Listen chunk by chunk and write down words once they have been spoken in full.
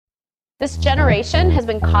This generation has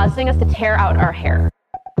been causing us to tear out our hair.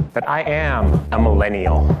 That I am a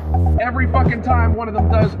millennial. Every fucking time one of them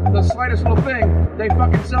does the slightest little thing, they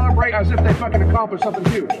fucking celebrate as if they fucking accomplished something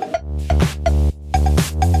huge.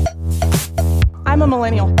 I'm a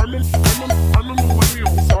millennial. I'm a millennial.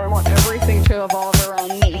 So I want everything to evolve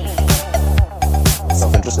around me.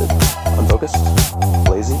 Self-interested, unfocused,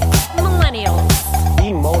 lazy. Millennials.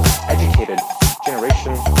 The most educated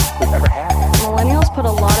generation we've ever had. Millennials put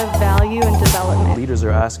a lot of value in development. Leaders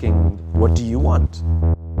are asking, what do you want?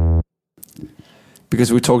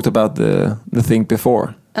 Because we talked about the thing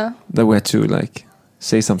before. That we had to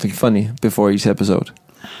say something funny before each episode.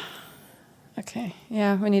 Okay,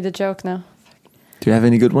 yeah, we need a joke now. Do you have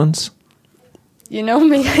any good ones? You know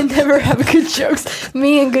me, I never have good jokes.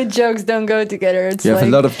 Me and good jokes don't go together. It's You have a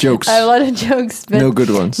lot of jokes. I have a lot of jokes, but no good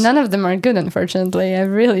ones. None of them are good, unfortunately. I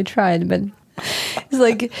really tried, but it's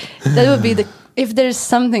like that would be if there's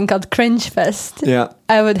something called Cringe Fest. Yeah,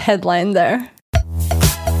 I would headline there.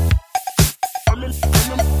 I'm a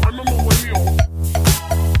millennial.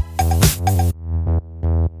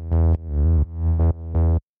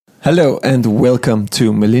 Hello and welcome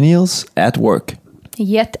to Millennials at Work.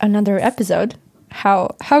 Yet another episode.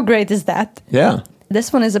 How great is that? Yeah.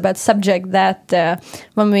 This one is about subject that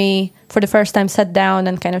when we, for the first time, sat down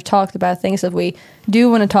and kind of talked about things that we do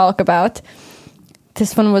want to talk about,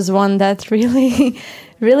 this one was one that really,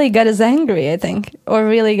 really got us angry, I think, or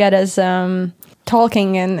really got us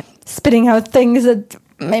talking and spitting out things that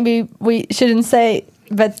maybe we shouldn't say,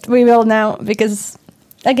 but we will now because,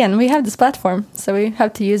 again, we have this platform, so we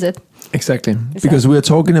have to use it. Exactly. Because we are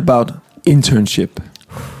talking about internship.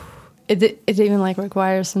 It even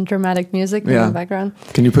requires some dramatic music in the background.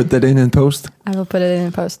 Can you put that in post? I will put it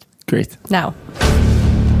in post. Great. Now,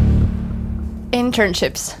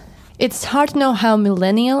 internships. It's hard to know how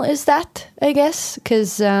millennial is that, I guess,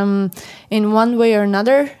 because in one way or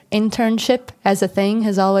another, internship as a thing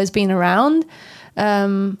has always been around,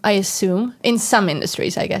 I assume, in some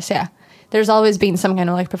industries, I guess, yeah. There's always been some kind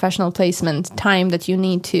of professional placement time that you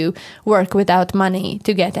need to work without money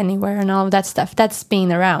to get anywhere and all of that stuff. That's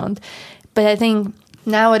been around. But I think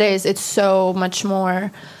nowadays it's so much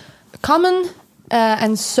more common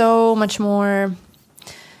and so much more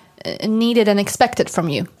needed and expected from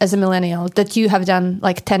you as a millennial that you have done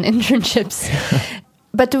 10 internships.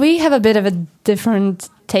 But do we have a bit of a different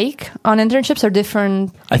take on internships or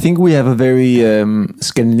different? I think we have a very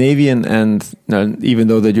Scandinavian and even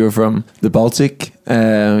though that you're from the Baltic,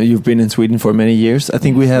 you've been in Sweden for many years. I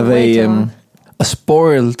think we have a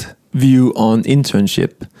spoiled view on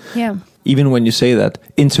internship. Yeah. Even when you say that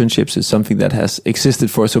internships is something that has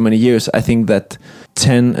existed for so many years, I think that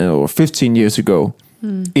 10 or 15 years ago,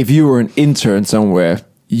 if you were an intern somewhere,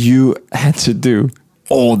 you had to do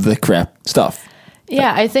all the crap stuff.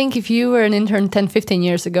 Yeah, I think if you were an intern 10, 15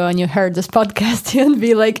 years ago and you heard this podcast, you'd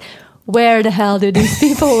be like, where the hell do these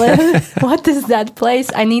people live? What is that place?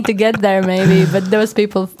 I need to get there maybe. But those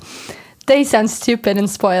people, they sound stupid and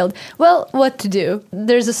spoiled. Well, what to do?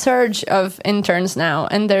 There's a surge of interns now.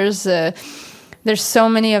 And there's so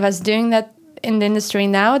many of us doing that in the industry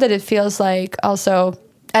now that it feels like also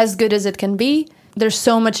as good as it can be. There's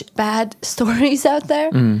so much bad stories out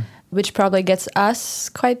there. Which probably gets us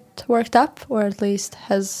quite worked up, or at least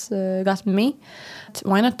has gotten me.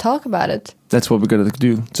 Why not talk about it? That's what we're going to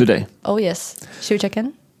do today. Oh, yes. Should we check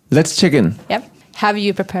in? Let's check in. Yep. Have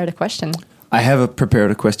you prepared a question? I have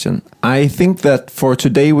prepared a question. I think that for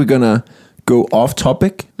today we're going to go off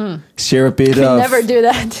topic, share a bit of... Never do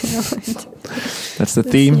that. That's the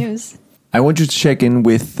theme. News. I want you to check in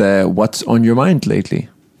with what's on your mind lately.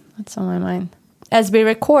 What's on my mind? As we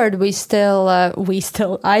record, I still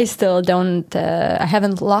don't, I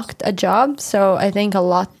haven't locked a job. So I think a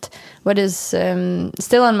lot, what is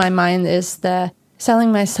still on my mind is the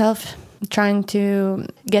selling myself, trying to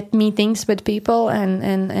get meetings with people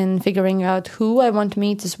and figuring out who I want to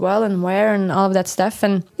meet as well and where and all of that stuff.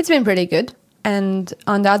 And it's been pretty good. And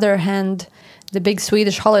on the other hand, the big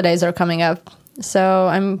Swedish holidays are coming up. So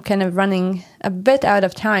I'm kind of running a bit out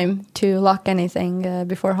of time to lock anything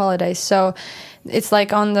before holidays. So it's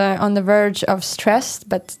on the verge of stress,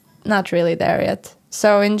 but not really there yet.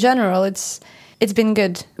 So in general, it's been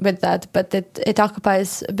good with that, but it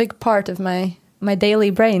occupies a big part of my daily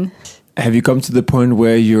brain. Have you come to the point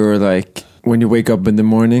where you're when you wake up in the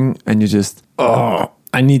morning and you just,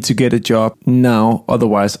 I need to get a job now,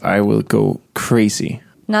 otherwise I will go crazy?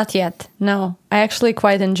 Not yet, no. I actually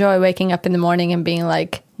quite enjoy waking up in the morning and being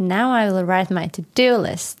like, now I will write my to-do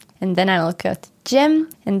list. And then I will go to gym,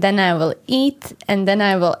 and then I will eat, and then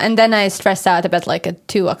I stress out about at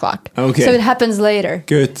 2 o'clock. Okay. So it happens later.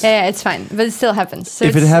 Good. Yeah, it's fine, but it still happens. So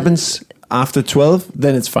if it happens after 12,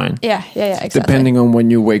 then it's fine. Yeah, exactly. Depending on when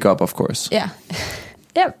you wake up, of course. Yeah.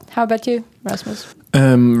 Yeah. How about you, Rasmus?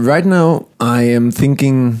 Right now, I am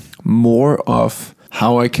thinking more of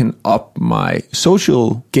how I can up my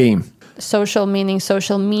social game. Social meaning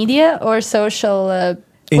social media or social...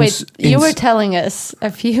 Ins- wait, you ins- were telling us a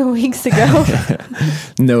few weeks ago.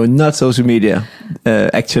 No, not social media.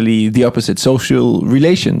 Actually, the opposite. Social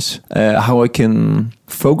relations. How I can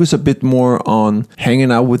focus a bit more on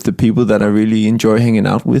hanging out with the people that I really enjoy hanging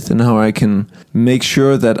out with, and how I can make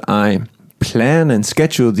sure that I plan and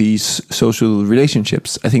schedule these social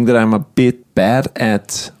relationships. I think that I'm a bit bad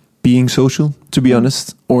at being social, to be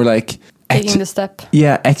honest, or like Taking the step.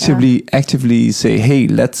 Yeah, actively say, hey,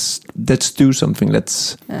 let's do something.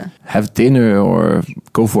 Let's have dinner or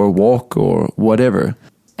go for a walk or whatever.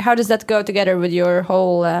 How does that go together with your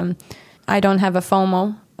whole I don't have a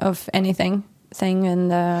FOMO of anything thing?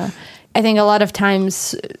 And I think a lot of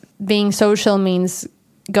times being social means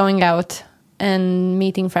going out and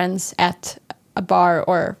meeting friends at a bar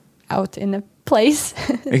or out in a place.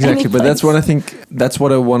 Exactly, but that's what I think, that's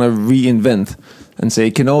what I want to reinvent and say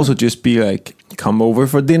it can also just be like, come over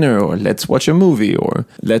for dinner, or let's watch a movie, or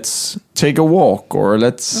let's take a walk, or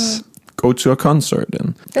let's go to a concert.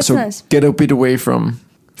 And that's so nice. Get a bit away from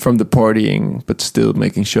the partying, but still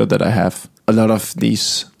making sure that I have a lot of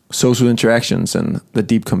these social interactions and the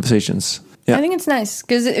deep conversations. Yeah. I think it's nice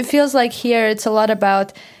because it feels like here it's a lot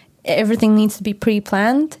about everything needs to be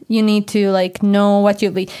pre-planned. You need to like know what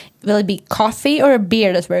you'll be. Will it be coffee or a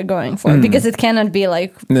beer that we're going for? Because it cannot be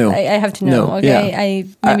like, no, I have to know. No, okay, yeah.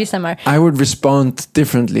 Maybe some are. I would respond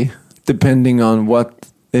differently depending on what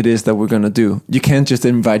it is that we're going to do. You can't just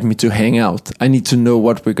invite me to hang out. I need to know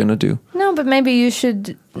what we're going to do. No, but maybe you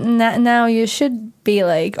should, now you should be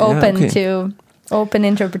like open to open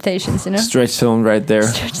interpretations, you know? Stretch zone right there.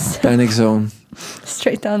 Panic zone.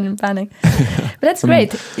 Straight down in panic. But that's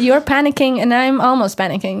great. You're panicking and I'm almost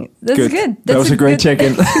panicking. That's good. That was a great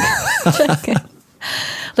check-in.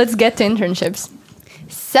 Let's get to internships.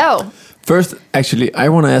 So, first, actually, I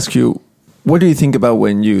want to ask you, what do you think about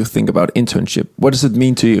when you think about internship? What does it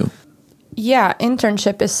mean to you? Yeah,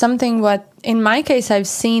 internship is something what, in my case, I've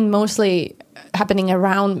seen mostly happening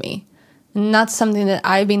around me. Not something that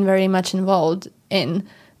I've been very much involved in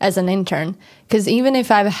as an intern. Because even if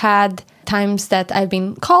I've had times that I've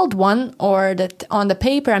been called one, or that on the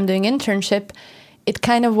paper I'm doing internship, it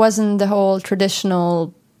kind of wasn't the whole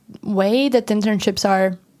traditional way that internships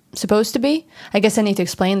are supposed to be. I guess I need to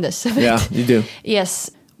explain this. Yeah, you do. Yes.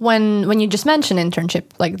 When you just mention internship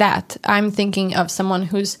like that, I'm thinking of someone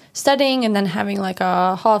who's studying and then having like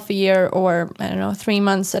a half a year or, 3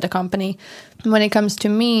 months at a company. When it comes to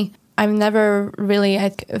me, I've never really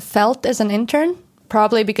felt as an intern,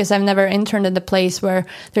 probably because I've never interned in the place where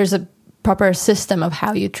there's a proper system of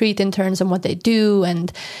how you treat interns and what they do.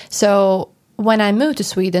 And so when I moved to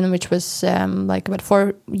Sweden, which was like about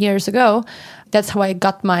 4 years ago, that's how I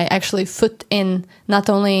got my actually foot in, not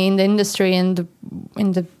only in the industry and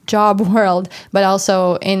in the job world, but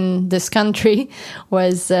also in this country,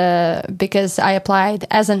 was because I applied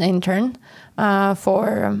as an intern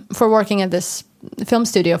for working at this film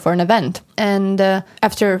studio for an event. And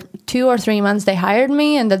after 2 or 3 months, they hired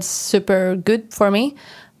me, and that's super good for me.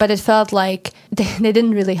 But it felt like they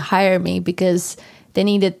didn't really hire me because they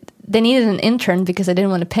needed an intern because I didn't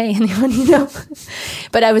want to pay anyone,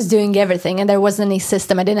 But I was doing everything, and there wasn't any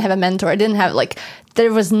system. I didn't have a mentor. I didn't have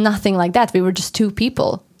there was nothing like that. We were just 2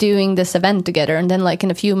 people doing this event together. And then in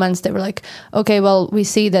a few months, they were like, okay, well, we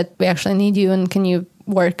see that we actually need you, and can you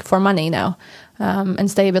work for money now and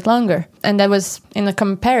stay a bit longer? And that was, in a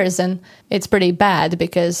comparison, it's pretty bad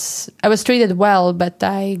because I was treated well, but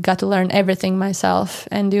I got to learn everything myself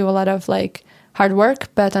and do a lot of hard work.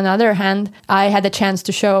 But on the other hand, I had a chance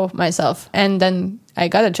to show myself, and then I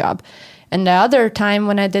got a job. And the other time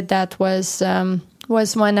when I did that was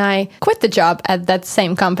when I quit the job at that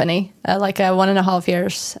same company, 1.5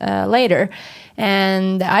 years later.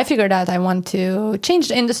 And I figured out I want to change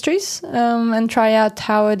the industries and try out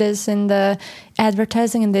how it is in the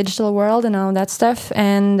advertising and digital world and all that stuff.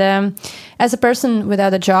 And as a person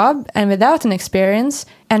without a job and without an experience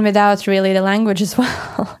and without really the language as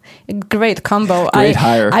well, a great combo. Great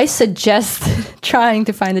hire. I suggest trying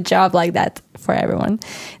to find a job like that for everyone.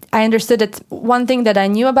 I understood that one thing that I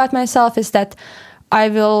knew about myself is that I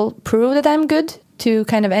will prove that I'm good to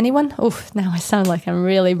kind of anyone. Oof, now I sound like I'm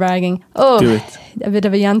really bragging. Oh, do it. A bit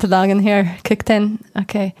of a jantedagen here kicked in.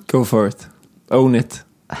 Okay. Go for it. Own it.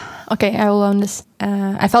 Okay, I will own this.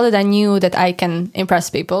 I felt that I knew that I can impress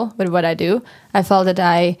people with what I do. I felt that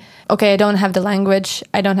I don't have the language,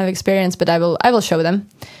 I don't have experience, but I will show them.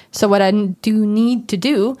 So what I do need to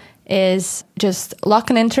do is just lock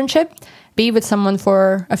an internship, be with someone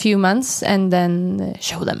for a few months, and then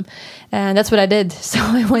show them. And that's what I did. So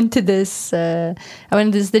I went to this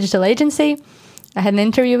digital agency. I had an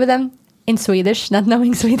interview with them in Swedish, not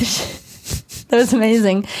knowing Swedish. That was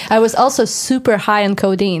amazing. I was also super high on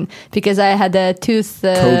codeine because I had a tooth...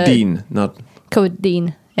 Codeine, not...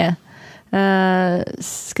 Codeine, yeah.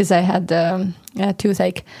 Because I had a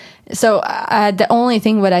toothache. So the only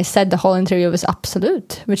thing what I said the whole interview was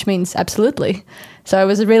absolute, which means absolutely. So I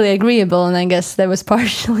was really agreeable, and I guess that was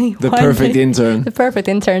partially The perfect intern. The perfect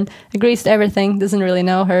intern. Agrees to everything, doesn't really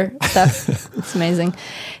know her stuff. It's amazing.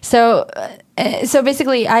 So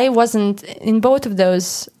basically, I wasn't in both of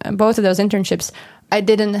those internships. I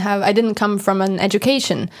didn't come from an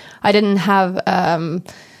education. I didn't have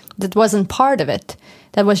that wasn't part of it.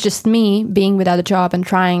 That was just me being without a job and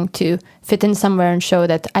trying to fit in somewhere and show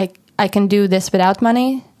that I can do this without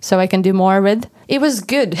money, so I can do more with. It was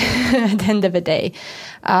good at the end of the day.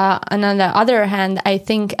 And on the other hand,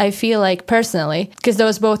 I feel like personally, because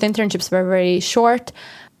those both internships were very short,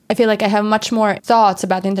 I feel like I have much more thoughts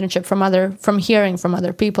about internship from hearing from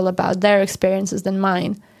other people about their experiences than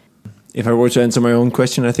mine. If I were to answer my own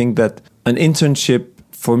question, I think that an internship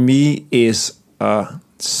for me is a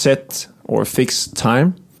set or fixed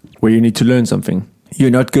time where you need to learn something.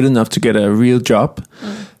 You're not good enough to get a real job,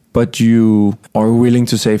 but you are willing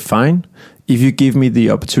to say, fine, if you give me the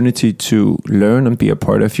opportunity to learn and be a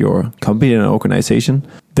part of your company and organization,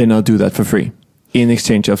 then I'll do that for free in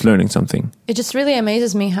exchange of learning something. It just really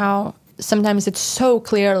amazes me how sometimes it's so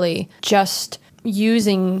clearly just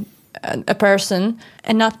using a person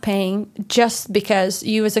and not paying just because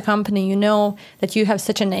you as a company, you know that you have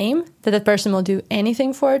such a name that person will do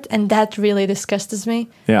anything for it. And that really disgusts me.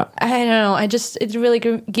 Yeah. I don't know. It really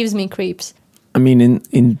gives me creeps. I mean,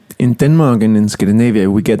 in Denmark and in Scandinavia,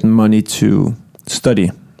 we get money to study.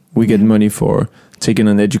 We get money for taking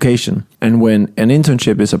an education. And when an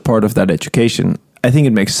internship is a part of that education, I think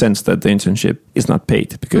it makes sense that the internship is not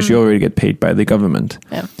paid because you already get paid by the government.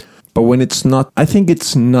 Yeah. But when it's not, I think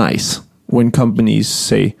it's nice when companies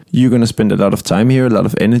say, you're going to spend a lot of time here, a lot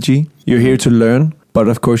of energy. You're here to learn, but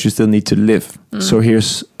of course you still need to live. So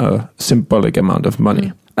here's a symbolic amount of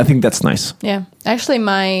money. I think that's nice. Yeah. Actually,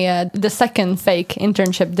 the second fake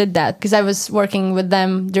internship did that because I was working with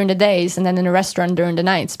them during the days and then in a restaurant during the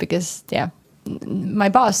nights because, my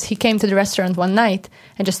boss, he came to the restaurant one night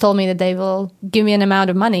and just told me that they will give me an amount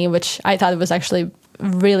of money, which I thought was actually a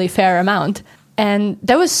really fair amount. And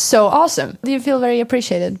that was so awesome. You feel very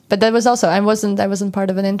appreciated. But that was also, I wasn't part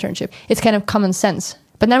of an internship. It's kind of common sense.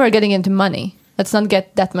 But now we're getting into money. Let's not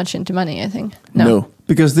get that much into money, I think. No,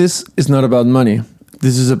 because this is not about money.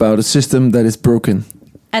 This is about a system that is broken.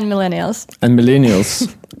 And millennials. And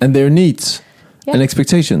millennials. And their needs and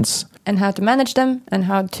expectations. And how to manage them and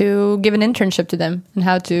how to give an internship to them and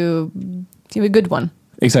how to give a good one.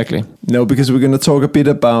 Exactly. No, because we're going to talk a bit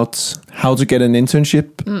about how to get an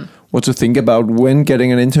internship, what to think about when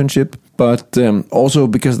getting an internship, but also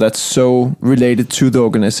because that's so related to the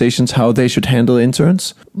organizations, how they should handle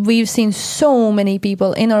interns. We've seen so many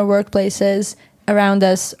people in our workplaces, around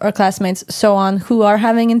us, our classmates, so on, who are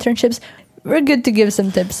having internships. We're good to give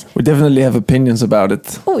some tips. We definitely have opinions about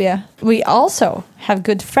it. Oh, yeah. We also have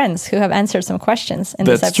good friends who have answered some questions in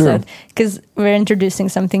this episode. Because we're introducing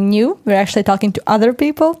something new. We're actually talking to other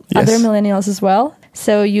people, other millennials as well.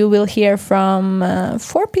 So you will hear from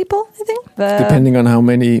 4 people, I think. Depending on how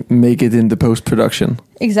many make it in the post-production.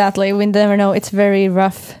 Exactly. We never know. It's very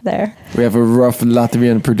rough there. We have a rough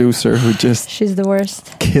Latvian producer who just... She's the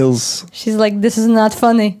worst. Kills. She's like, this is not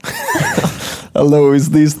funny. Hello,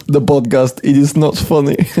 is this the podcast? It is not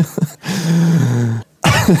funny.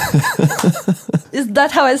 Is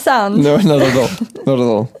that how I sound? No, not at all. Not at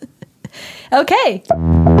all. Okay.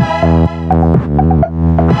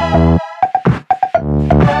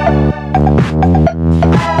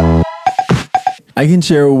 I can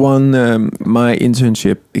share my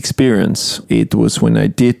internship experience. It was when I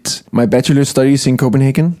did my bachelor studies in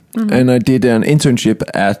Copenhagen, and I did an internship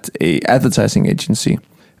at a advertising agency.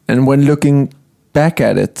 And when looking back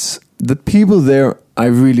at it, the people there I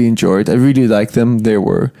really enjoyed. I really liked them. They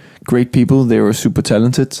were great people. They were super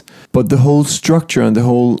talented. But the whole structure and the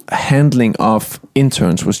whole handling of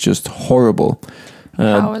interns was just horrible.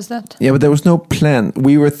 How was that? Yeah, but there was no plan.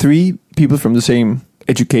 We were 3 people from the same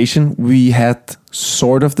education. We had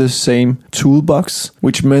sort of the same toolbox,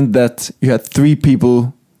 which meant that you had 3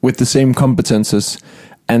 people with the same competences.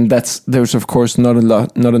 And there's of course not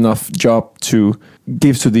enough job to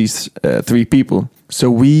give to these 3 people. So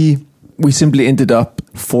we simply ended up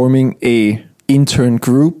forming a intern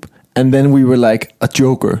group, and then we were like a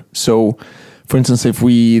joker. So for instance, if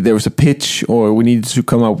there was a pitch or we needed to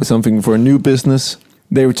come up with something for a new business,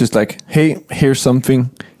 they were just like, hey, here's something,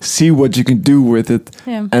 see what you can do with it,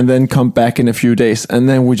 and then come back in a few days. And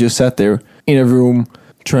then we just sat there in a room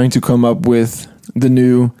trying to come up with the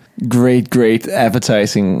new great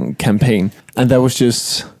advertising campaign. And that was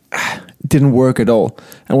just, didn't work at all.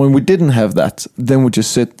 And when we didn't have that, then we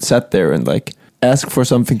just sat there and like ask for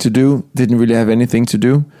something to do, didn't really have anything to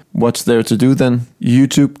do. What's there to do then?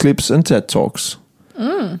 YouTube clips and TED Talks.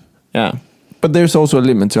 Yeah. But there's also a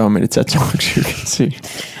limit to how many TED Talks you can see.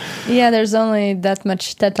 Yeah, there's only that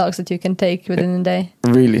much TED Talks that you can take within a day.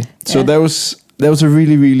 Really. So that was a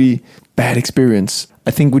really, really bad experience.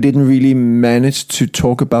 I think we didn't really manage to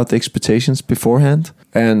talk about the expectations beforehand.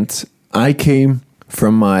 And I came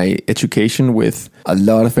from my education with a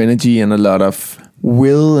lot of energy and a lot of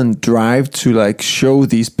will and drive to like show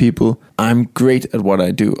these people I'm great at what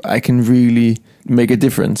I do. I can really make a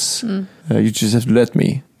difference. You just have to let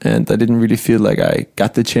me. And I didn't really feel like I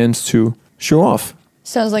got the chance to show off.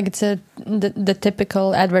 Sounds like it's the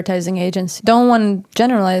typical advertising agency. Don't want to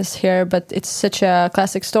generalize here, but it's such a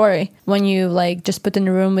classic story when you like just put in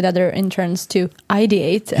a room with other interns to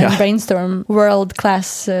ideate and brainstorm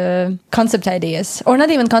world-class concept ideas, or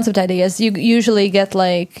not even concept ideas. You usually get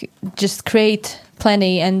like just create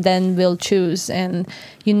plenty and then we'll choose, and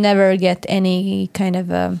you never get any kind of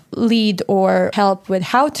a lead or help with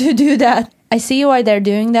how to do that. I see why they're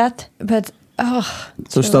doing that, but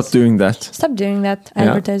so stop doing that. Stop doing that,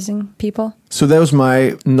 advertising people. So that was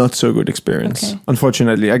my not so good experience. Okay.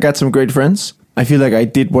 Unfortunately, I got some great friends. I feel like I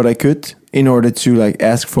did what I could in order to like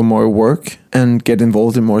ask for more work and get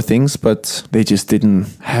involved in more things, but they just didn't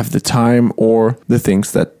have the time or the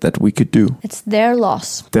things that we could do. It's their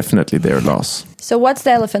loss. Definitely their loss. So what's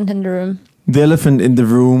the elephant in the room? The elephant in the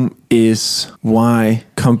room is why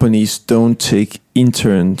companies don't take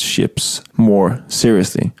internships more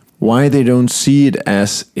seriously. Why they don't see it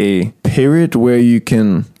as a period where you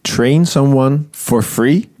can train someone for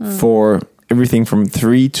free for everything from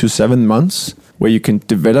 3 to 7 months, where you can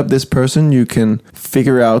develop this person, you can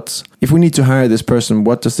figure out, if we need to hire this person,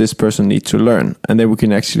 what does this person need to learn? And then we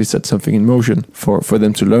can actually set something in motion for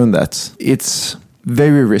them to learn that. It's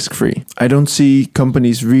very risk-free. I don't see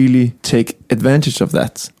companies really take advantage of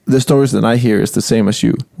that. The stories that I hear is the same as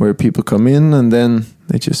you, where people come in and then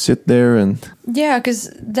they just sit there and... Yeah,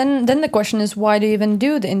 because then the question is, why do you even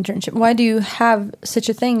do the internship? Why do you have such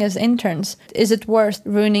a thing as interns? Is it worth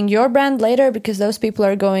ruining your brand later because those people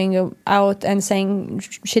are going out and saying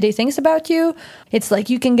shitty things about you? It's like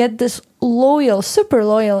you can get this loyal, super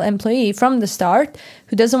loyal employee from the start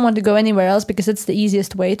who doesn't want to go anywhere else because it's the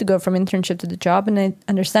easiest way to go from internship to the job. And I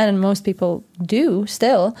understand, and most people do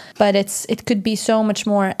still, but it could be so much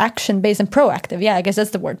more action-based and proactive. Yeah, I guess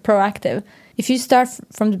that's the word, proactive. If you start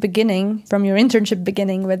from the beginning, from your internship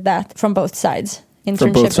beginning with that, from both sides, internship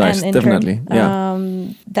from both sides, and intern, definitely, yeah.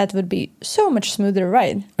 That would be so much smoother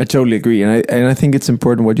ride. I totally agree, and I think it's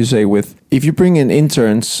important what you say with, if you bring in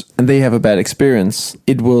interns and they have a bad experience,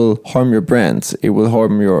 it will harm your brand, it will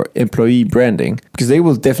harm your employee branding, because they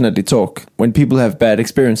will definitely talk. When people have bad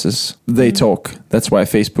experiences, they talk. That's why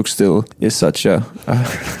Facebook still is such a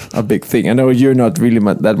big thing. I know you're not really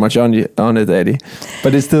that much on it, Eddie,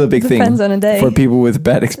 but it's still a big Depends thing on a day. for people with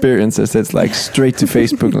bad experiences. It's like straight to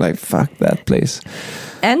Facebook, like fuck that place.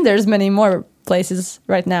 And there's many more places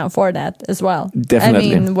right now for that as well.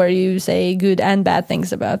 Definitely. I mean, where you say good and bad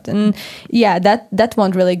things about. And yeah, that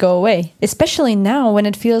won't really go away. Especially now when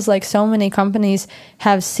it feels like so many companies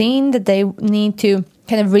have seen that they need to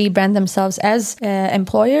kind of rebrand themselves as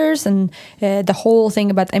employers, and the whole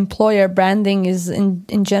thing about employer branding is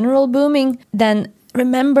in general booming. Then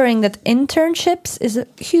remembering that internships is a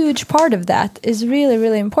huge part of that is really,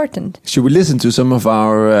 really important. Should we listen to some of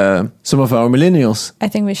our millennials? I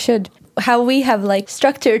think we should. How we have like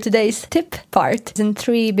structured today's tip part is in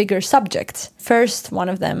 3 bigger subjects. First one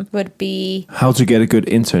of them would be how to get a good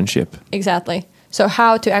internship. Exactly. So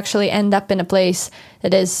how to actually end up in a place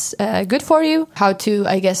that is good for you. How to,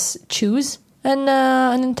 I guess, choose an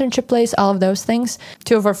internship place, all of those things.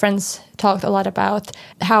 2 of our friends talked a lot about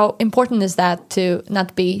how important is that to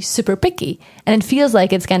not be super picky. And it feels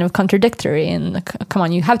like it's kind of contradictory, and come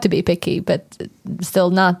on, you have to be picky, but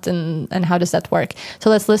still not. And how does that work?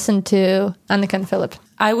 So let's listen to Annika and Philip.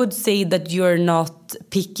 I would say that you're not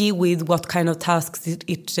picky with what kind of tasks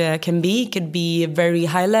it can be. It could be very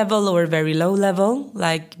high level or very low level,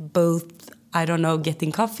 like both, I don't know,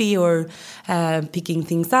 getting coffee or picking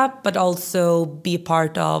things up, but also be a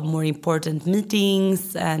part of more important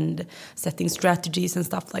meetings and setting strategies and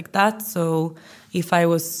stuff like that. So if I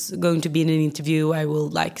was going to be in an interview, I will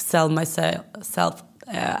like sell myself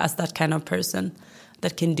as that kind of person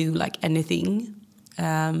that can do like anything.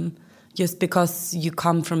 Just because you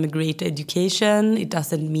come from a great education, it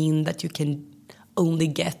doesn't mean that you can only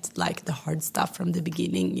get like the hard stuff from the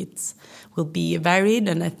beginning. It will be varied,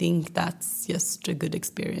 and I think that's just a good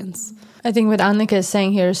experience. I think what Annika is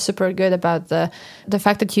saying here is super good about the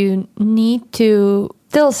fact that you need to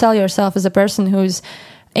still sell yourself as a person who's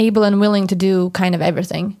able and willing to do kind of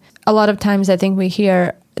everything. A lot of times I think we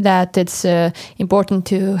hear that it's important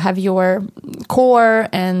to have your core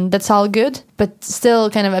and that's all good, but still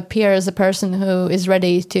kind of appear as a person who is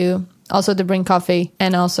ready to also to bring coffee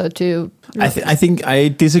and also to... I think I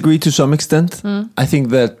disagree to some extent. I think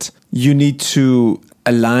that you need to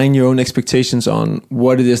align your own expectations on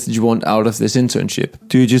what it is that you want out of this internship.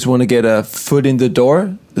 Do you just want to get a foot in the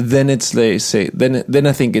door? Then it's then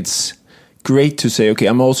I think it's great to say, okay,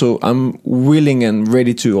 I'm willing and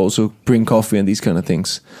ready to also bring coffee and these kind of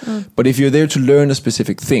things. But if you're there to learn a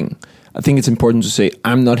specific thing, I think it's important to say,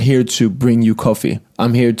 I'm not here to bring you coffee. I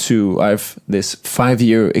have this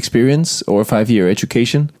 5-year experience or 5-year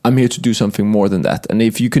education. I'm here to do something more than that. And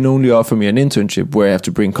if you can only offer me an internship where I have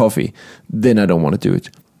to bring coffee, then I don't want to do it.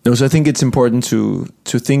 No, so I think it's important to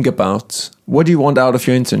think about, what do you want out of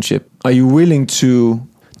your internship? Are you willing to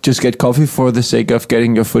just get coffee for the sake of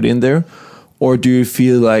getting your foot in there? Or do you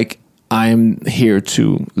feel like I'm here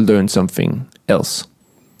to learn something else?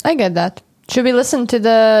 I get that. Should we listen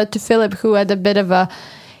to Philip, who had a bit of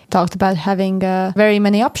talked about having very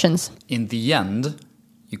many options? In the end,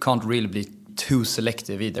 you can't really be too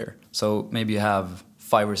selective either. So maybe you have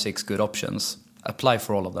 5 or 6 good options. Apply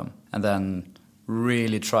for all of them. And then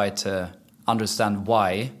really try to understand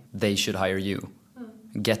why they should hire you.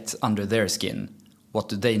 Get under their skin. What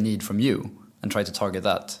do they need from you? And try to target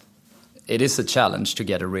that. It is a challenge to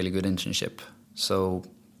get a really good internship. So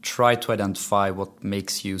try to identify what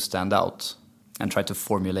makes you stand out and try to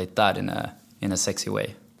formulate that in a sexy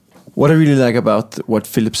way. What I really like about what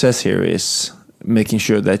Philip says here is making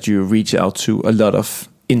sure that you reach out to a lot of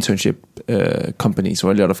internship companies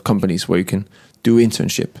or a lot of companies where you can do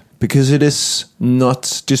internship. Because it is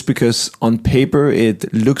not just because on paper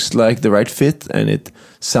it looks like the right fit and it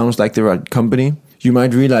sounds like the right company. You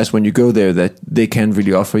might realize when you go there that they can't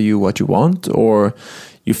really offer you what you want, or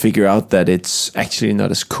you figure out that it's actually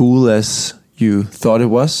not as cool as you thought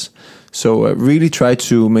it was. So really try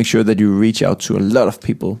to make sure that you reach out to a lot of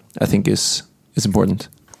people, I think is important.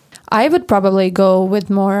 I would probably go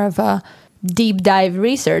with more of a deep dive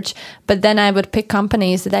research, but then I would pick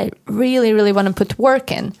companies that I really, really want to put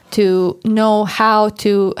work in to know how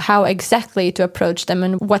exactly to approach them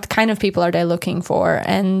and what kind of people are they looking for.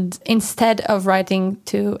 And instead of writing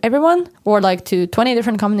to everyone or like to 20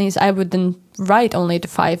 different companies, I wouldn't write only to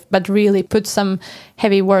 5, but really put some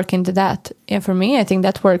heavy work into that. And for me, I think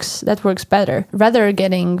that works better. Rather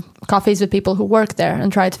getting coffees with people who work there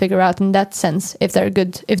and try to figure out in that sense if they're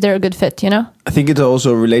a good fit, you know? I think it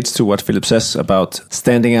also relates to what Philip says about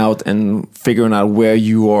standing out and figuring out where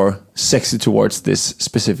you are sexy towards this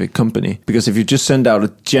specific company. Because if you just send out a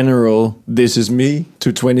general, this is me,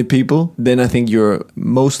 to 20 people, then I think you're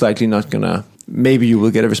most likely not gonna, maybe you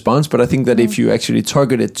will get a response, but I think that if you actually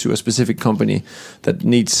target it to a specific company that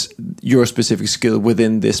needs your specific skill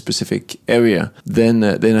within this specific area, then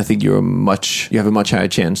I think you have a much higher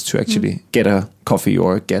chance to actually get a coffee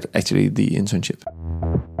or get actually the internship.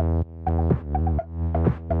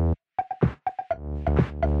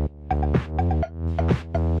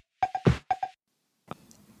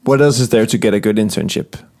 What else is there to get a good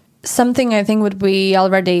internship? Something I think what we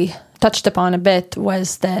already touched upon a bit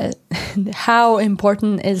was how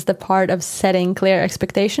important is the part of setting clear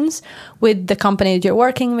expectations with the company that you're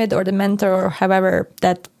working with or the mentor or however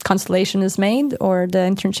that constellation is made or the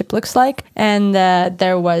internship looks like. And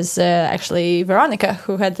there was actually Veronica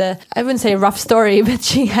who had I wouldn't say a rough story, but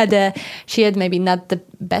she had maybe not the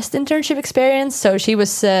best internship experience. So she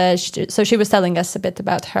was telling us a bit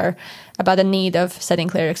about the need of setting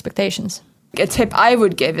clear expectations. A tip I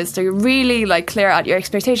would give is to really clear out your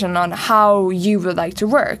expectation on how you would like to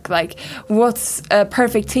work. What's a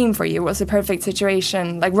perfect team for you? What's a perfect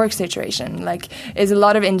situation, work situation? Is a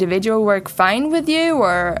lot of individual work fine with you,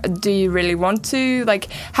 or do you really want to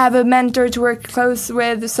have a mentor to work close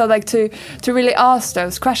with? So to really ask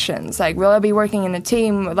those questions. Will I be working in a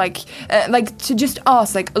team? To just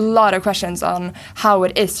ask a lot of questions on how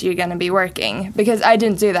it is you're gonna be working. Because I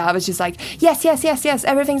didn't do that. I was just yes,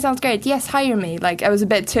 everything sounds great. Yes, hire hire me. Like I was a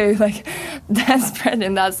bit too like desperate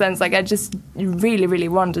in that sense. Like I just really, really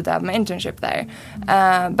wanted to have my internship there.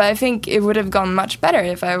 But I think it would have gone much better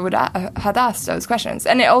if I would had asked those questions.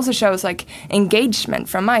 And it also shows like engagement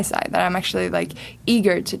from my side, that I'm actually like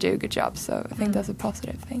eager to do a good job. So I think that's a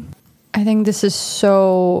positive thing. I think this is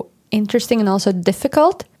so interesting and also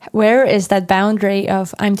difficult. Where is that boundary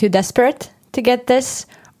of I'm too desperate to get this,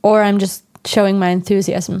 or I'm just showing my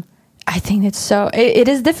enthusiasm? I think it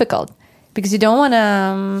is difficult because you don't want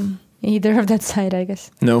to either of that side, I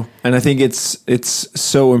guess. No, and I think it's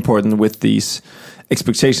so important with these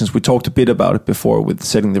expectations. We talked a bit about it before with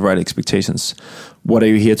setting the right expectations. What are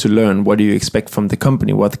you here to learn? What do you expect from the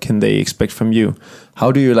company? What can they expect from you?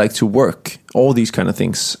 How do you like to work? All these kind of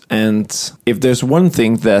things. And if there's one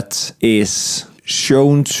thing that is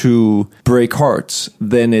shown to break hearts,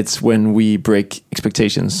 then it's when we break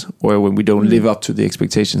expectations or when we don't live up to the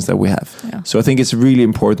expectations that we have. Yeah. So I think it's really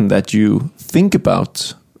important that you think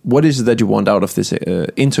about what is it that you want out of this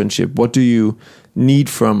internship. What do you need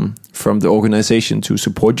from the organization to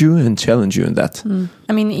support you and challenge you in that?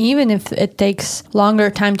 I mean, even if it takes longer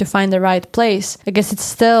time to find the right place, I guess it's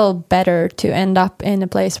still better to end up in a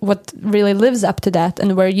place what really lives up to that,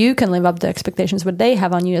 and where you can live up to expectations what they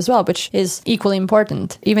have on you as well, which is equally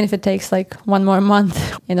important. Even if it takes like one more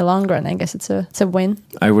month in the long run, I guess it's a win.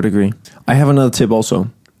 I would agree. I have another tip also.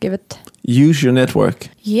 Give it. Use your network.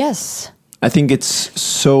 Yes. I think it's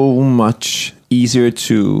so much easier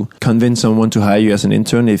to convince someone to hire you as an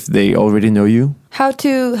intern if they already know you. How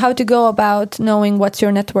to go about knowing what's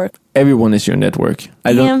your network? Everyone is your network.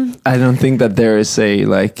 I don't think that there is a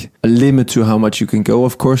limit to how much you can go.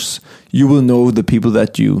 Of course, you will know the people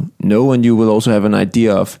that you know, and you will also have an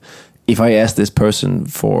idea of, if I ask this person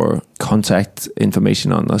for contact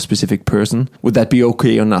information on a specific person, would that be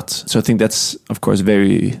okay or not? So I think that's, of course,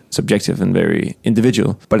 very subjective and very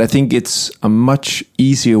individual. But I think it's a much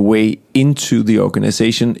easier way into the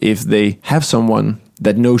organization if they have someone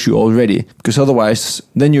that knows you already. Because otherwise,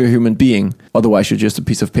 then you're a human being. Otherwise, you're just a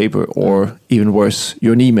piece of paper, or even worse,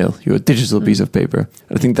 you're an email. You're a digital piece of paper.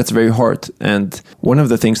 I think that's very hard. And one of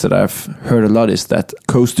the things that I've heard a lot is that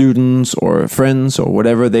co-students or friends or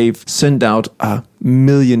whatever, they've sent out 1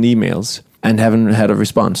 million emails and haven't had a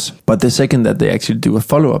response. But the second that they actually do a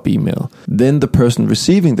follow-up email, then the person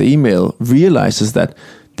receiving the email realizes that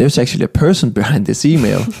there's actually a person behind this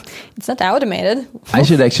email. It's not automated. I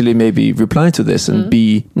should actually maybe reply to this and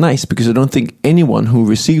be nice, because I don't think anyone who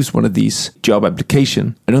receives one of these job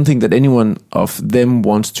application, I don't think that anyone of them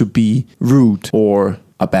wants to be rude or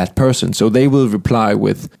a bad person. So they will reply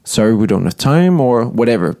with, sorry, we don't have time, or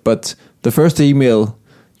whatever. But the first email,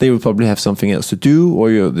 they will probably have something else to do, or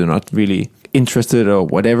they're not really interested or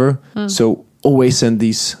whatever. So always send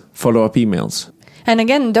these follow-up emails. And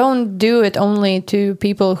again, don't do it only to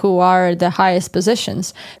people who are the highest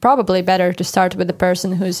positions. Probably better to start with the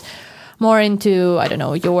person who's more into, I don't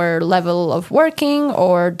know, your level of working,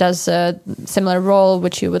 or does a similar role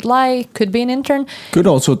which you would like. Could be an intern. Could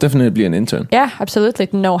also definitely be an intern. Yeah, absolutely.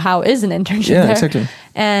 To know how is an internship there. Yeah, exactly.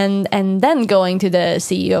 And then going to the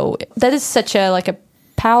CEO. That is such a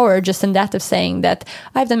power just in that of saying that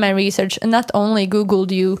I've done my research and not only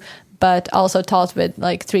Googled you, but also talked with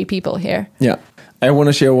 3 people here. Yeah. I want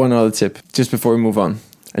to share one other tip just before we move on.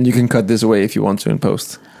 And you can cut this away if you want to in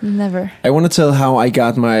post. Never. I want to tell how I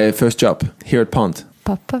got my first job here at Pond.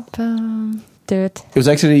 Do it. It was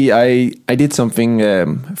actually, I did something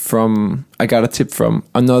I got a tip from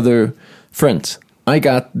another friend. I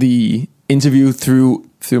got the interview through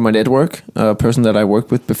my network, a person that I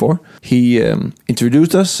worked with before. He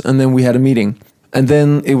introduced us, and then we had a meeting. And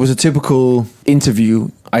then it was a typical interview.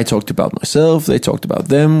 I talked about myself, they talked about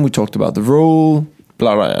them, we talked about the role,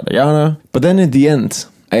 blah, blah, yada, yada. But then at the end,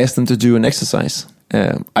 I asked them to do an exercise.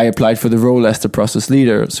 I applied for the role as the process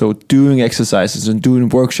leader. So doing exercises and doing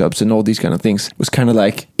workshops and all these kind of things was kind of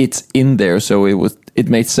like, it's in there. So it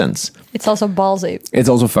made sense. It's also ballsy. It's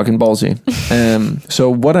also fucking ballsy. So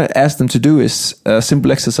what I asked them to do is a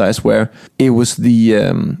simple exercise where it was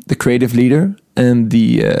the creative leader and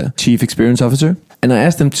the chief experience officer. And I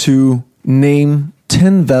asked them to name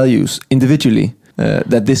 10 values individually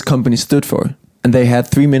that this company stood for. And they had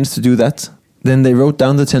 3 minutes to do that. Then they wrote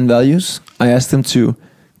down the 10 values. I asked them to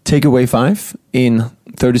take away 5 in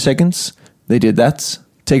 30 seconds. They did that.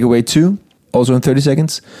 Take away 2, also in 30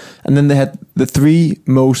 seconds. And then they had the 3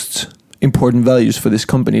 most important values for this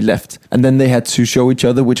company left. And then they had to show each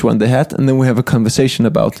other which one they had. And then we have a conversation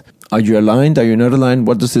about, are you aligned? Are you not aligned?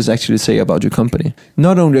 What does this actually say about your company?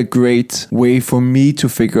 Not only a great way for me to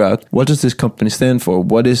figure out what does this company stand for,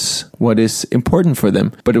 what is important for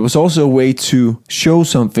them, but it was also a way to show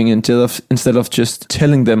something instead of just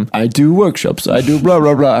telling them I do workshops, I do blah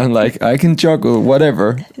blah blah, and like I can juggle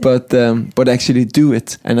whatever, but actually do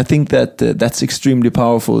it. And I think that that's extremely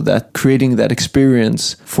powerful. That creating that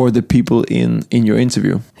experience for the people in your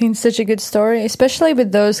interview. I think it's such a good story, especially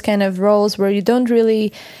with those kind of roles where you don't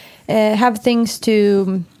really have things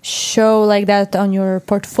to show like that on your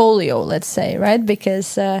portfolio, let's say, right?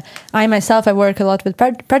 Because I myself, I work a lot with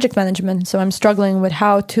project management, so I'm struggling with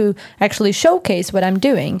how to actually showcase what I'm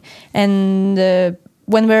doing. And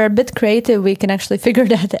when we're a bit creative, we can actually figure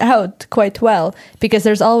that out quite well, because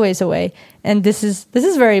there's always a way. And this is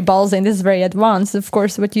very ballsy and this is very advanced, of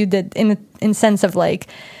course, what you did in sense of like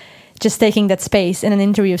just taking that space in an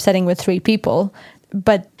interview setting with 3 people.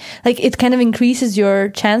 But like it kind of increases your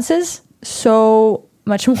chances so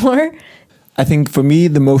much more. I think for me,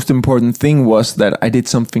 the most important thing was that I did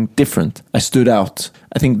something different. I stood out.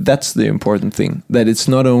 I think that's the important thing. That it's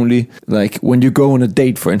not only like when you go on a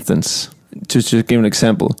date, for instance, to just give an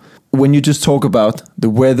example, when you just talk about the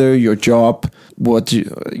weather, your job,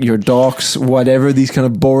 your dogs, whatever, these kind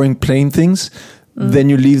of boring, plain things, then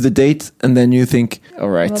you leave the date and then you think, all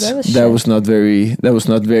right, that was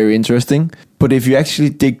not very interesting. But if you actually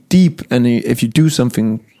dig deep and if you do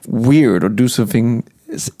something weird or do something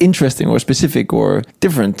interesting or specific or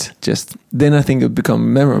different, then I think it'll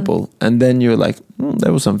become memorable. And then you're like,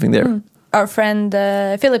 there was something there. Our friend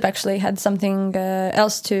Philip actually had something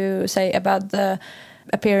else to say about the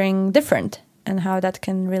appearing different and how that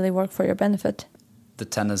can really work for your benefit. The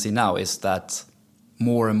tendency now is that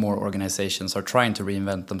more and more organizations are trying to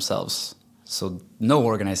reinvent themselves. So no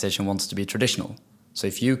organization wants to be traditional. So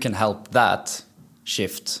if you can help that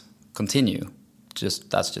shift continue,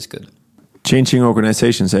 that's just good. Changing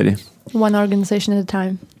organizations, Eddie. One organization at a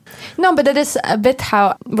time. No, but that is a bit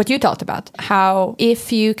what you talked about. How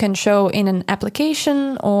if you can show in an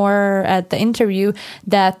application or at the interview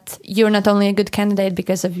that you're not only a good candidate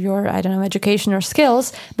because of your, education or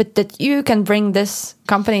skills, but that you can bring this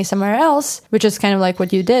company somewhere else, which is kind of like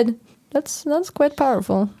what you did. That's quite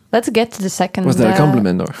powerful. Let's get to the second. Was that a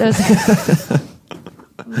compliment or?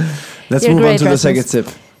 Let's move on to the second tip.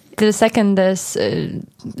 The second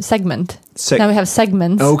segment. Now we have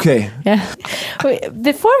segments. Okay. Yeah.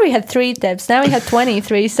 Before we had 3 tips. Now we have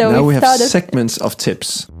 23. So now we have segments of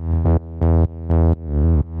tips.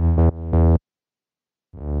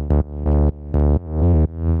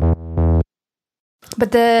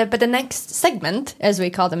 But the next segment, as we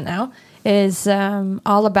call them now, is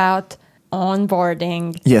all about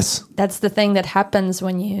onboarding. Yes. That's the thing that happens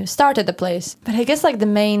when you start at the place. But I guess like the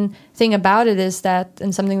main thing about it is that,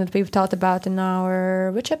 and something that we've talked about in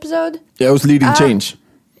our, which episode? Yeah, it was leading change.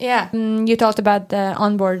 Yeah. You talked about the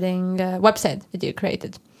onboarding website that you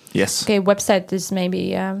created. Yes. Okay, website is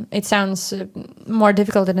maybe, it sounds more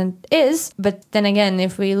difficult than it is. But then again,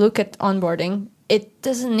 if we look at onboarding, it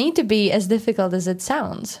doesn't need to be as difficult as it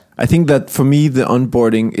sounds. I think that for me, the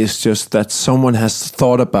onboarding is just that someone has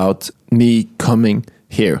thought about me coming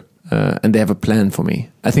here and they have a plan for me.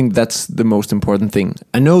 I think that's the most important thing.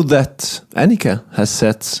 I know that Annika has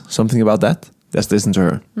said something about that. Let's listen to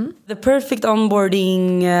her. The perfect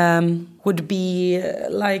onboarding would be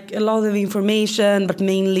like a lot of information, but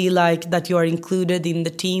mainly like that you are included in the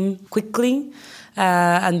team quickly.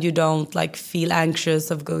 And you don't like feel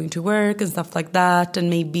anxious of going to work and stuff like that, and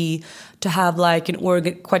maybe to have like an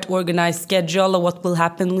quite organized schedule of what will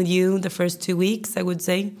happen with you the first 2 weeks, I would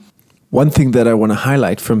say. One thing that I want to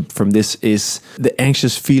highlight from this is the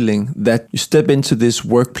anxious feeling that you step into this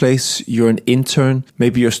workplace, you're an intern,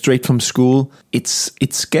 maybe you're straight from school. It's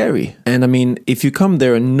scary. And I mean, if you come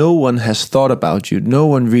there and no one has thought about you, no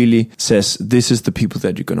one really says, this is the people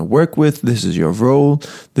that you're going to work with, this is your role,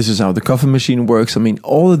 this is how the coffee machine works. I mean,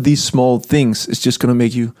 all of these small things is just going to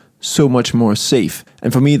make you so much more safe.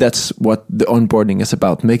 And for me, that's what the onboarding is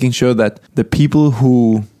about, making sure that the people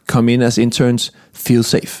who come in as interns feel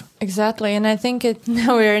safe. Exactly, and I think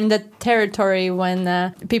now we're in the territory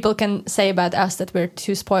when people can say about us that we're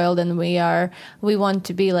too spoiled and we want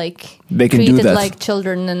to be like treated like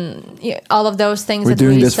children and all of those things. We're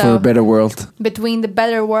doing this for a better world. Between the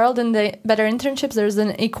better world and the better internships, there's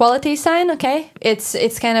an equality sign. Okay,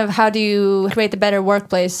 it's kind of how do you create a better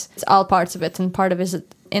workplace? It's all parts of it, and part of it is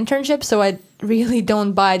internship. So I really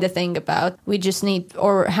don't buy the thing about we just need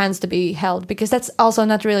our hands to be held, because that's also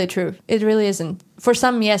not really true. It really isn't. For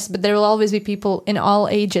some, yes, but there will always be people in all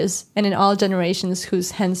ages and in all generations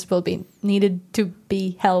whose hands will be needed to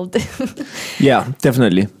be held. Yeah,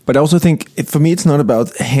 definitely. But I also think for me, it's not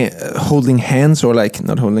about holding hands, or like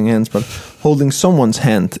not holding hands, but holding someone's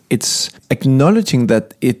hand. It's acknowledging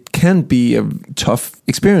that it can be a tough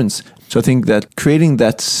experience. So I think that creating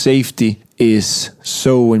that safety is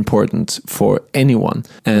so important for anyone,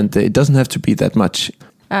 and it doesn't have to be that much.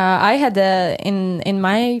 I had in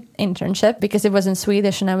my internship, because it was in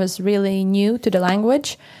Swedish and I was really new to the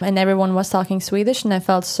language, and everyone was talking Swedish and I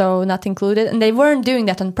felt so not included. And they weren't doing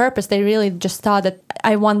that on purpose. They really just thought that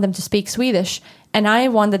I want them to speak Swedish, and I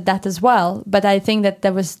wanted that as well. But I think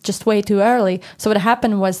that was just way too early. So what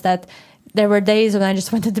happened was that there were days when I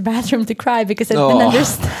just went to the bathroom to cry because I didn't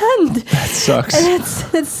understand. That sucks. And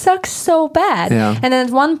it sucks so bad. Yeah. And then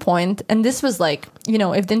at one point, and this was like,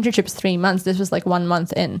 if the internship is 3 months, this was like 1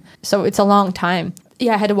 month in. So it's a long time.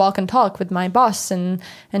 Yeah, I had to walk and talk with my boss, and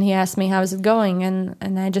he asked me, how's it going?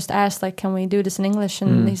 And I just asked, like, can we do this in English?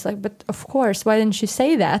 And he's like, but of course, why didn't you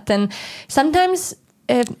say that? And sometimes...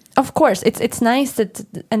 of course, it's nice that,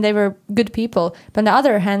 and they were good people. But on the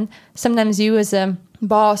other hand, sometimes you as a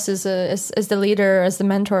boss, as the leader, as the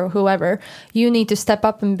mentor, whoever, you need to step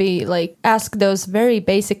up and be like, ask those very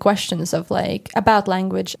basic questions of like, about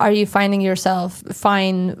language. Are you finding yourself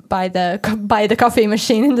fine by the coffee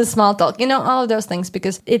machine in the small talk? All of those things,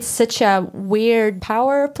 because it's such a weird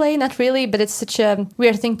power play. Not really, but it's such a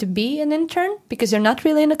weird thing to be an intern, because you're not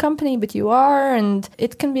really in a company, but you are, and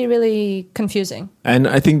it can be really confusing. And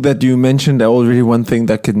I think that you mentioned already one thing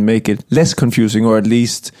that could make it less confusing, or at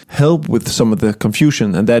least help with some of the confusion,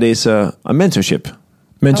 and that is a mentorship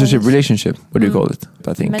relationship. What do you call it?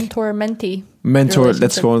 I think mentor-mentee. Mentor.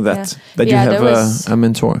 Let's call it that. Yeah. That you have a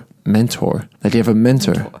mentor. Mentor. That you have a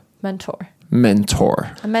mentor. Mentor.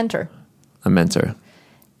 Mentor. A mentor. A mentor.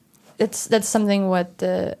 That's something what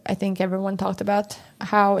I think everyone talked about.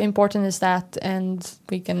 How important is that? And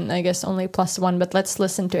we can, I guess, only +1, but let's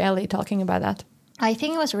listen to Ellie talking about that. I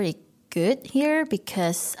think it was really good here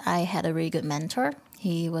because I had a really good mentor.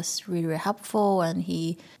 He was really, really helpful, and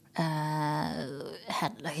he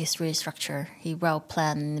had like his really structure. He well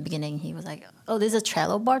planned in the beginning. He was like, "Oh, this is a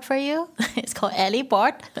Trello board for you. It's called Ellie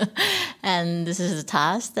board, and this is a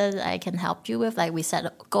task that I can help you with." Like we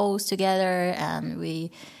set goals together, and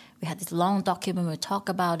we had this long document. We talk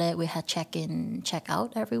about it. We had check-in,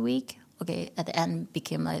 check-out every week. Okay, at the end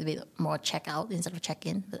became a little bit more check-out instead of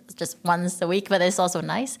check-in, just once a week, but it's also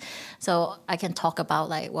nice. So I can talk about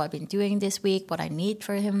like what I've been doing this week, what I need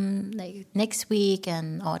for him like next week,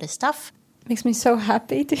 and all this stuff. Makes me so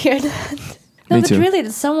happy to hear that. No, me but too. really,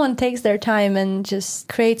 that someone takes their time and just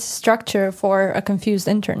creates structure for a confused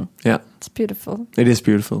intern. Yeah. It's beautiful. It is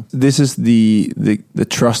beautiful. This is the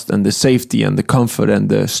trust and the safety and the comfort and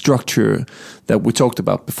the structure that we talked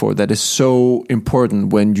about before. That is so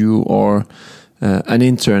important when you are an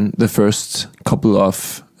intern the first couple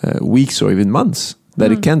of weeks or even months.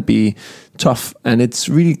 That it can be tough. And it's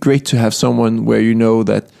really great to have someone where you know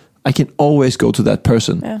that I can always go to that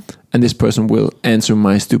person. Yeah. And this person will answer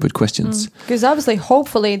my stupid questions. Because obviously,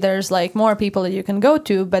 hopefully, there's like more people that you can go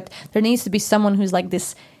to, but there needs to be someone who's like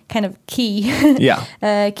this kind of key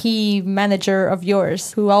key manager of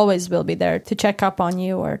yours who always will be there to check up on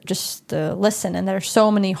you or just listen. And there are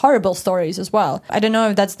so many horrible stories as well. I don't know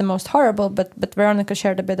if that's the most horrible, but Veronica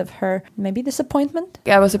shared a bit of her maybe disappointment.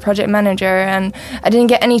 I was a project manager and I didn't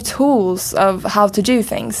get any tools of how to do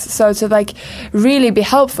things. So to like really be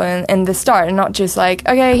helpful in the start and not just like,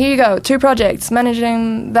 okay, here you go, 2 projects,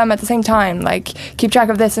 managing them at the same time, like keep track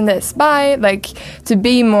of this and this, bye. Like to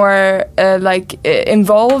be more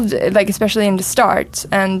involved, like especially in the start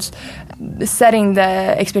and setting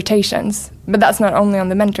the expectations. But that's not only on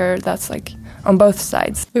the mentor, that's like on both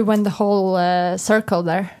sides. We went the whole circle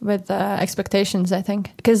there with expectations, I think.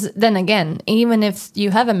 Because then again, even if you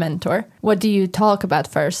have a mentor, what do you talk about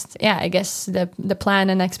first? Yeah, I guess the plan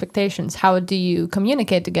and expectations. How do you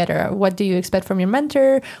communicate together? What do you expect from your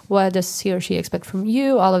mentor? What does he or she expect from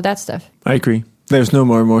you? All of that stuff. I agree. There's no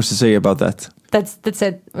more to say about that. That's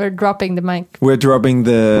it. We're dropping the mic. We're dropping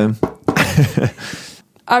the...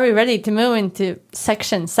 Are we ready to move into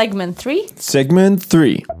segment 3? Segment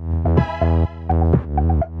 3.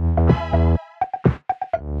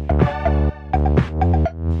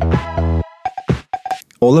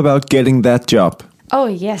 All about getting that job. Oh,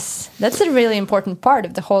 yes. That's a really important part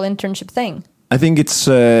of the whole internship thing. I think it's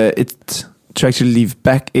to actually leave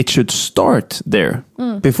back, it should start there.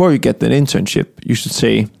 Before you get an internship, you should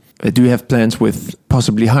say, do you have plans with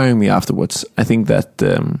possibly hiring me afterwards? I think that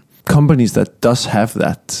companies that does have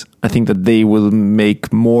that, I think that they will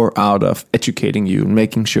make more out of educating you,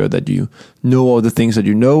 making sure that you know all the things that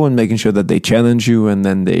you know, and making sure that they challenge you, and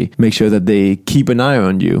then they make sure that they keep an eye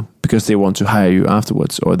on you because they want to hire you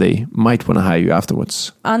afterwards, or they might want to hire you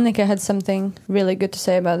afterwards. Annika had something really good to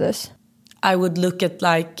say about this. I would look at,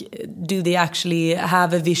 like, do they actually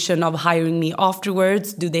have a vision of hiring me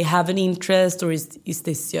afterwards? Do they have an interest, or is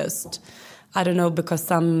this just, I don't know, because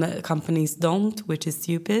some companies don't, which is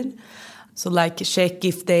stupid. So, like, check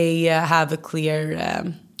if they have a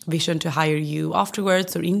clear vision to hire you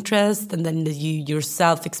afterwards, or interest, and then you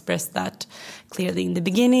yourself express that clearly in the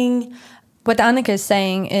beginning. What Annika is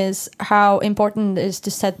saying is how important it is to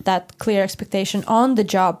set that clear expectation on the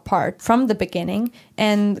job part from the beginning,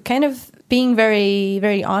 and kind of being very,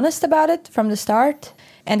 very honest about it from the start.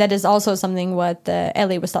 And that is also something what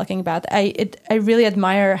Ellie was talking about. I really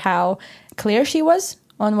admire how clear she was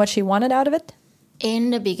on what she wanted out of it.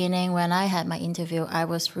 In the beginning, when I had my interview, I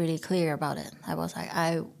was really clear about it. I was like,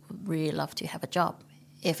 I really love to have a job,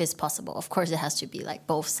 if it's possible. Of course, it has to be like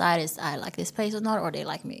both sides. I like this place or not, or they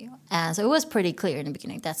like me. And so it was pretty clear in the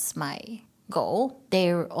beginning. That's my goal.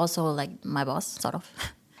 They're also like my boss, sort of.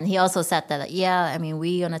 And he also said that, yeah, I mean,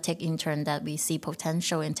 we're going to take intern that we see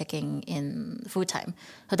potential in taking in full time.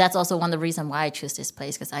 So that's also one of the reasons why I choose this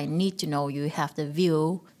place, because I need to know you have the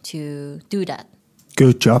view to do that.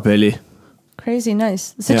 Good job, Ellie. Crazy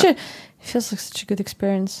nice. It feels like such a good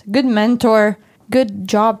experience. Good mentor. Good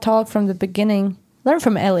job talk from the beginning. Learn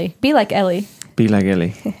from Ellie. Be like Ellie. Be like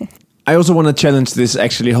Ellie. I also want to challenge this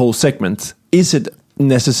actually whole segment. Is it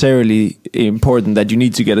necessarily important that you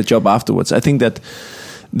need to get a job afterwards? I think that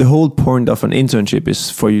the whole point of an internship is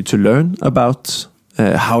for you to learn about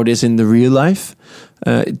how it is in the real life.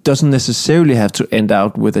 It doesn't necessarily have to end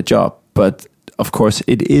out with a job, but of course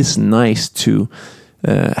it is nice to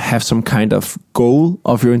have some kind of goal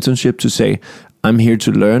of your internship, to say, I'm here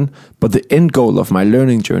to learn, but the end goal of my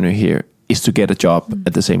learning journey here is to get a job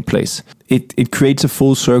at the same place. It creates a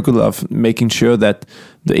full circle of making sure that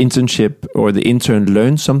the internship or the intern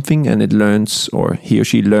learns something, and it learns, or he or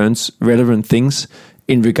she learns relevant things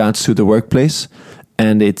in regards to the workplace.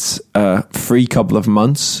 And it's a free couple of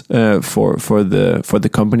months for the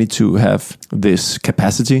company to have this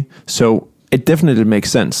capacity. So it definitely makes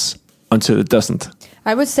sense until it doesn't.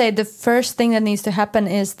 I would say the first thing that needs to happen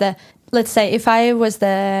is that, let's say if I was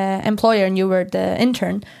the employer and you were the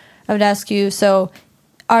intern, I would ask you, so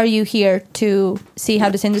are you here to see how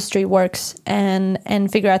this industry works and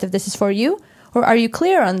figure out if this is for you? Or are you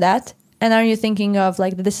clear on that? And are you thinking of,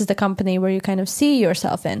 like, this is the company where you kind of see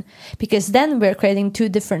yourself in? Because then we're creating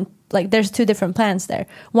there's two different plans there.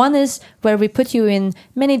 One is where we put you in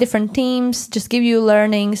many different teams, just give you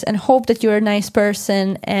learnings and hope that you're a nice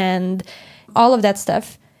person and all of that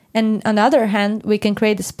stuff. And on the other hand, we can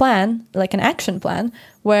create this plan, like an action plan,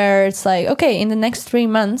 where it's like, okay, in the next 3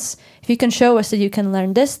 months, if you can show us that you can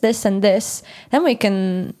learn this, this, and this, then we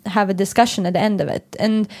can have a discussion at the end of it.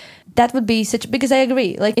 And that would be because I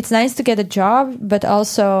agree, like, it's nice to get a job, but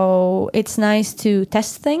also it's nice to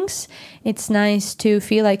test things. It's nice to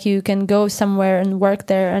feel like you can go somewhere and work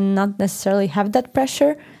there and not necessarily have that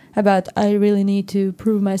pressure about, I really need to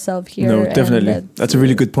prove myself here. No, definitely. That's a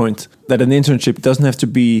really good point. That an internship doesn't have to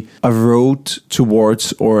be a road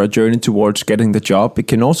towards or a journey towards getting the job. It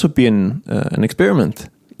can also be an experiment.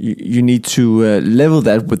 You need to level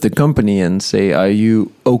that with the company and say, are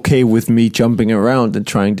you okay with me jumping around and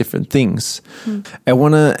trying different things? I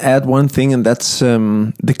want to add one thing, and that's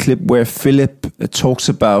the clip where Philip talks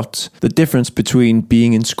about the difference between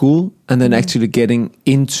being in school and then actually getting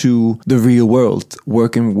into the real world,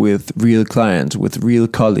 working with real clients, with real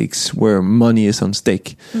colleagues, where money is on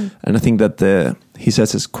stake. And I think that he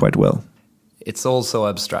says this quite well. It's also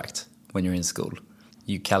abstract when you're in school.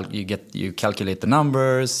 You calculate the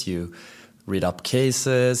numbers, you read up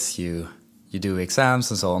cases, you do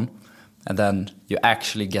exams and so on, and then you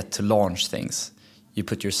actually get to launch things. You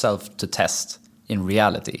put yourself to test in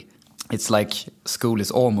reality. It's like school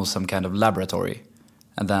is almost some kind of laboratory,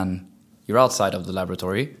 and then you're outside of the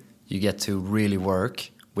laboratory. You get to really work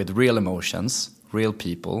with real emotions, real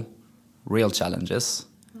people, real challenges.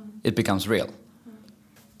 It becomes real.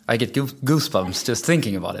 I get goosebumps just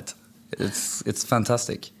thinking about it. It's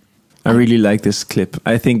fantastic. I really like this clip.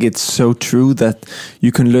 I think it's so true that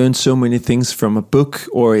you can learn so many things from a book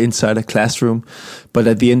or inside a classroom, but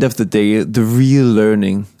at the end of the day, the real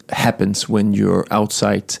learning happens when you're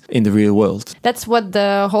outside in the real world. That's what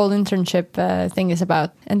the whole internship thing is about,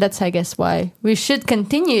 and that's, I guess, why we should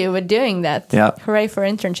continue with doing that. Yeah. Hooray for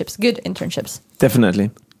internships, good internships.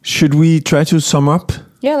 Definitely. Should we try to sum up?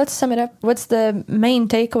 Yeah, let's sum it up. What's the main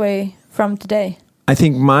takeaway from today? I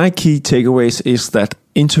think my key takeaways is that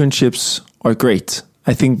internships are great.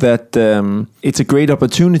 I think that it's a great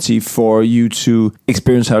opportunity for you to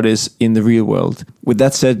experience how it is in the real world. With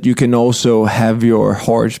that said, you can also have your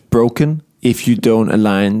heart broken if you don't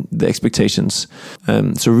align the expectations.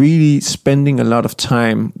 So really spending a lot of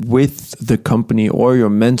time with the company or your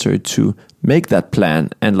mentor to make that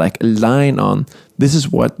plan and like align on this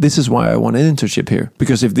is why I want an internship here.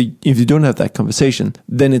 Because if you don't have that conversation,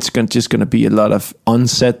 then it's just gonna be a lot of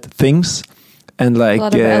unsaid things. And like a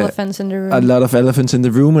lot of elephants in the room. A lot of elephants in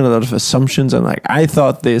the room and a lot of assumptions and like I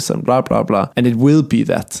thought this and blah blah blah. And it will be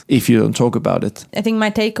that if you don't talk about it. I think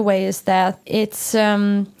my takeaway is that it's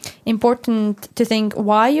important to think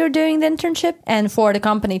why you're doing the internship, and for the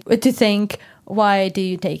company to think why do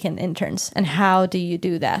you take in interns and how do you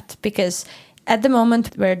do that? Because at the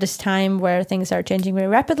moment we're this time where things are changing very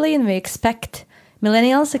rapidly, and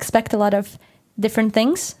millennials expect a lot of different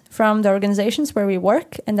things from the organizations where we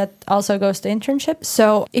work, and that also goes to internship.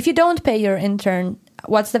 So if you don't pay your intern,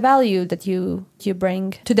 what's the value that you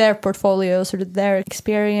bring to their portfolios or to their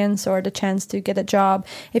experience or the chance to get a job?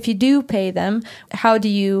 If you do pay them, how do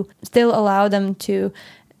you still allow them to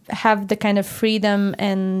have the kind of freedom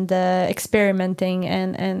and experimenting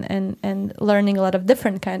and learning a lot of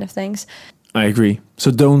different kind of things? I agree.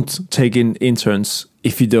 So don't take in interns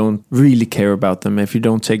if you don't really care about them, if you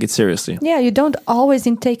don't take it seriously. Yeah, you don't always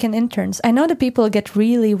take in interns. I know that people get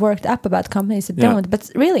really worked up about companies that don't,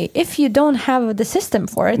 but really, if you don't have the system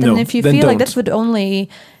for it, and if you feel like that would only...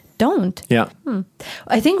 Don't. Yeah.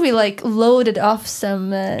 I think we like loaded off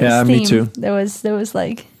some steam. Me too. That was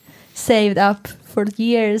like saved up for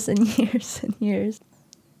years and years and years.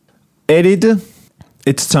 Edit.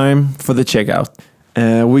 It's time for the checkout.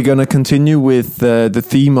 We're going to continue with the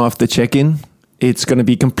theme of the check-in. It's going to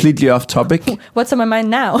be completely off topic. What's on my mind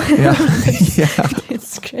now? Yeah.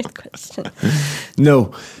 It's a great question.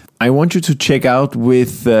 No, I want you to check out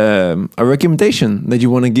with a recommendation that you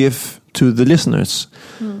want to give to the listeners.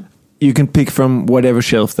 You can pick from whatever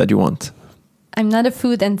shelf that you want. I'm not a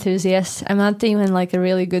food enthusiast. I'm not even like a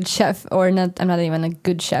really good chef, I'm not even a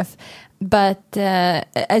good chef. But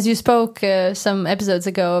as you spoke some episodes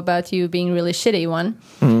ago about you being really shitty one,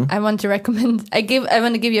 I want to recommend. I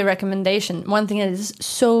want to give you a recommendation. One thing that is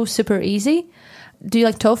so super easy. Do you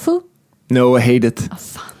like tofu? No, I hate it. Oh,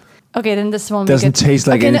 fun. Okay, then this one doesn't taste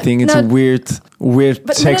like anything. It's a weird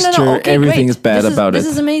texture. No. Okay, everything is bad about it. This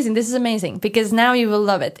is amazing. This is amazing because now you will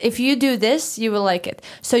love it. If you do this, you will like it.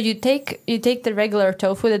 So you take the regular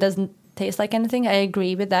tofu that doesn't taste like anything. I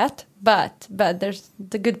agree with that. But there's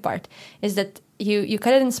the good part is that you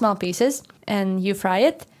cut it in small pieces and you fry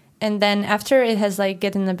it, and then after it has like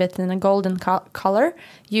gotten a bit in a golden color,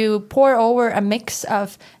 you pour over a mix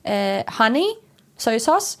of honey, soy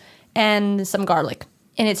sauce, and some garlic,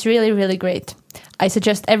 and it's really, really great. I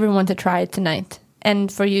suggest everyone to try it tonight,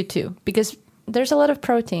 and for you too, because there's a lot of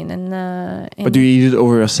protein in. But do you eat it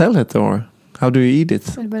over a salad or? How do you eat it?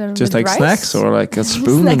 Just like rice? Snacks or like a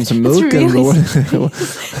spoon and some milk and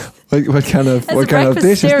what kind of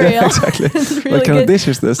dish is this? Exactly. Really what kind of dish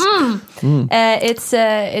is this? It's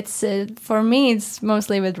for me. It's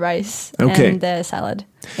mostly with rice and salad.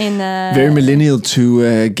 Very millennial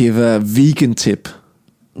to give a vegan tip.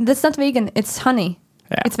 That's not vegan. It's honey.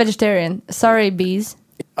 Yeah. It's vegetarian. Sorry, bees.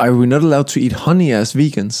 Are we not allowed to eat honey as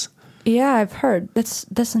vegans? Yeah, I've heard. That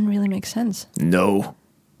doesn't really make sense. No.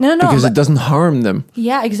 No, because it doesn't harm them.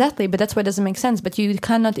 Yeah, exactly. But that's why it doesn't make sense. But you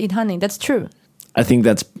cannot eat honey. That's true. I think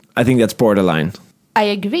that's borderline. I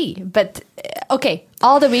agree. But okay,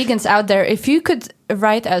 all the vegans out there, if you could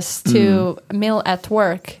write us to Mill at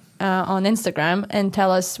Work on Instagram and tell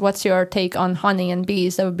us what's your take on honey and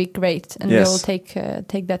bees, that would be great. And we'll take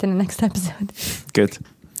that in the next episode. Good.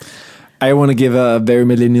 I want to give a very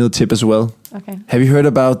millennial tip as well. Okay. Have you heard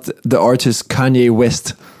about the artist Kanye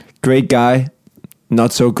West? Great guy.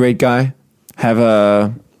 Not so great guy.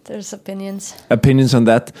 There's opinions on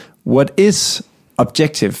that. What is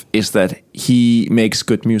objective is that he makes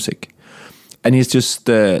good music, and he's just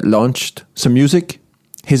launched some music,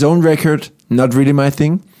 his own record. Not really my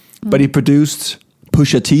thing, but he produced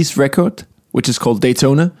Pusha T's record, which is called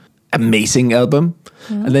Daytona. Amazing album.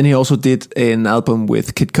 And then he also did an album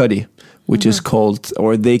with Kid Cudi, which is called,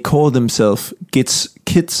 or they call themselves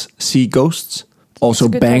Kids See Ghosts. Also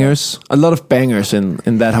bangers, a lot of bangers in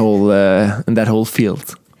that whole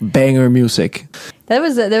field. Banger music. That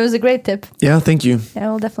was a great tip. Yeah, thank you. Yeah,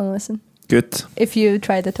 I will definitely listen. Good. If you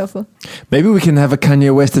try the tofu. Maybe we can have a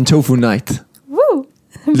Kanye West and tofu night. Woo!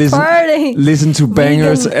 Party! Listen to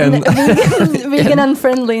bangers and vegan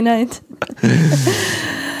unfriendly night.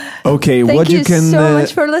 Okay, thank you so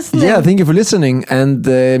much for listening. Yeah, thank you for listening. And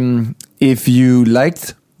if you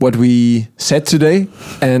liked what we said today,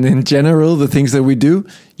 and in general the things that we do,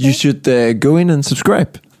 you should go in and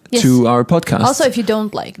subscribe to our podcast. Also, if you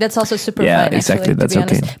don't like, that's also super fine. Exactly. Actually, That's to be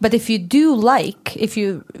okay. honest. But if you do like, if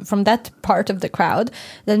you from that part of the crowd,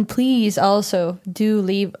 then please also do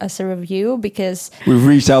leave us a review, because We've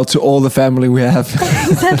reached out to all the family we have.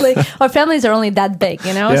 exactly, our families are only that big,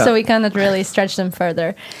 Yeah. so we cannot really stretch them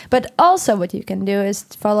further. But also, what you can do is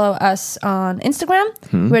follow us on Instagram.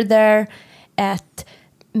 We're there at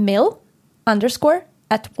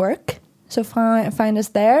 @mil_at_work. So find us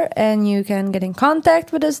there, and you can get in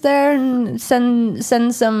contact with us there and send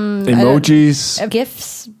some Emojis,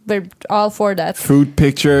 gifts. We're all for that. food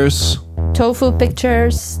pictures, Tofu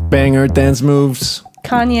pictures, banger dance moves.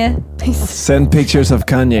 Kanye. Send pictures of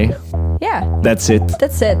Kanye. Yeah, That's it.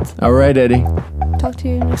 that's it. All right, Eddie. Talk to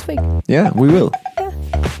you next week. Yeah, we will.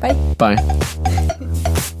 Bye. Bye.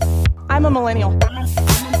 I'm a millennial.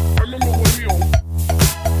 I'm a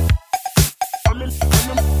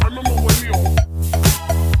millennial.